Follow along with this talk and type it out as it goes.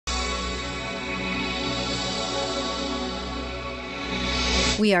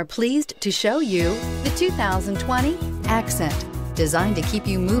We are pleased to show you the 2020 Accent. Designed to keep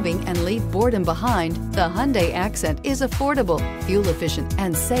you moving and leave boredom behind, the Hyundai Accent is affordable, fuel-efficient,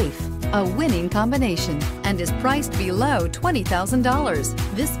 and safe. A winning combination, and is priced below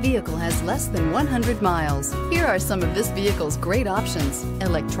 $20,000. This vehicle has less than 100 miles. Here are some of this vehicle's great options: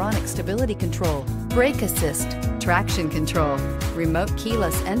 electronic stability control, brake assist, traction control, remote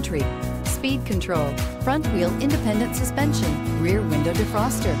keyless entry, speed control, front wheel independent suspension, rear window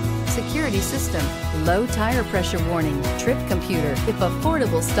defroster, security system, low tire pressure warning, trip computer. If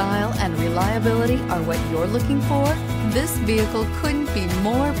affordable style and reliability are what you're looking for, this vehicle couldn't be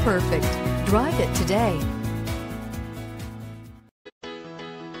more perfect. Drive it today.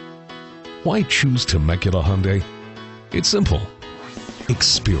 Why choose Temecula Hyundai? It's simple.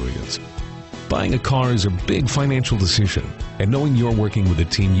 Experience. Buying a car is a big financial decision, and knowing you're working with a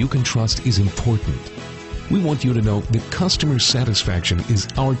team you can trust is important. We want you to know that customer satisfaction is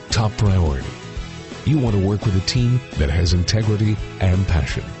our top priority. You want to work with a team that has integrity and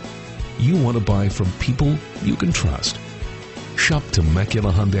passion. You want to buy from people you can trust. Shop Temecula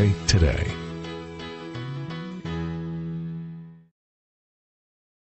Hyundai today.